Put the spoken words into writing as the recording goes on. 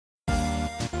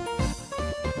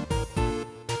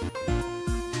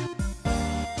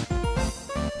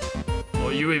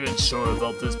Are you even sure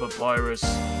about this, Papyrus?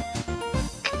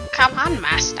 Come on,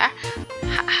 Master.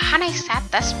 Honey said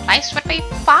this place would be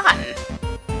fun.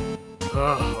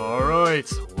 Alright,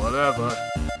 whatever.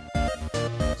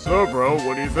 So, bro,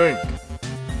 what do you think?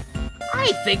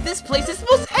 I think this place is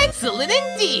most excellent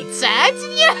indeed, Sad!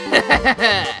 Yeah!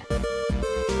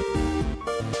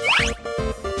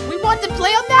 We want to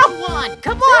play on that one!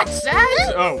 Come on,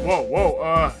 Sad! Oh,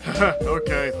 whoa,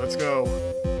 okay, let's go.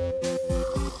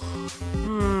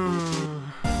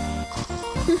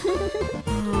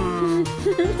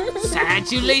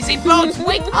 Sad, you lazy bones,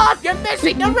 wake up! You're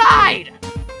missing the ride!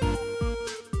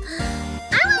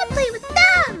 I want to play with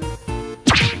them!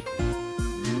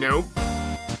 Nope.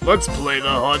 Let's play the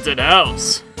haunted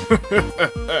house. No way! No!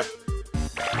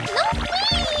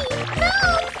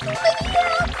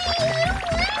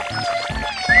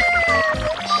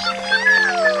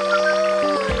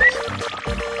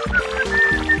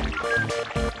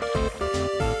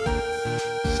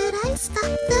 Should I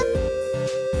stop them?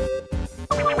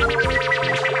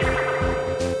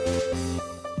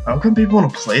 How come people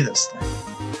want to play this thing?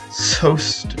 So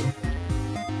stupid.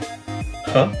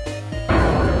 Huh?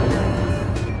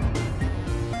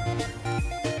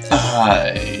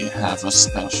 I have a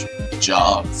special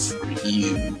job for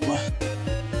you.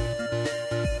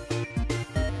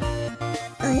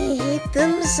 I hate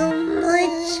them so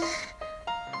much.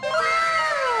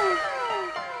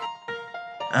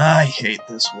 I hate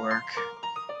this work.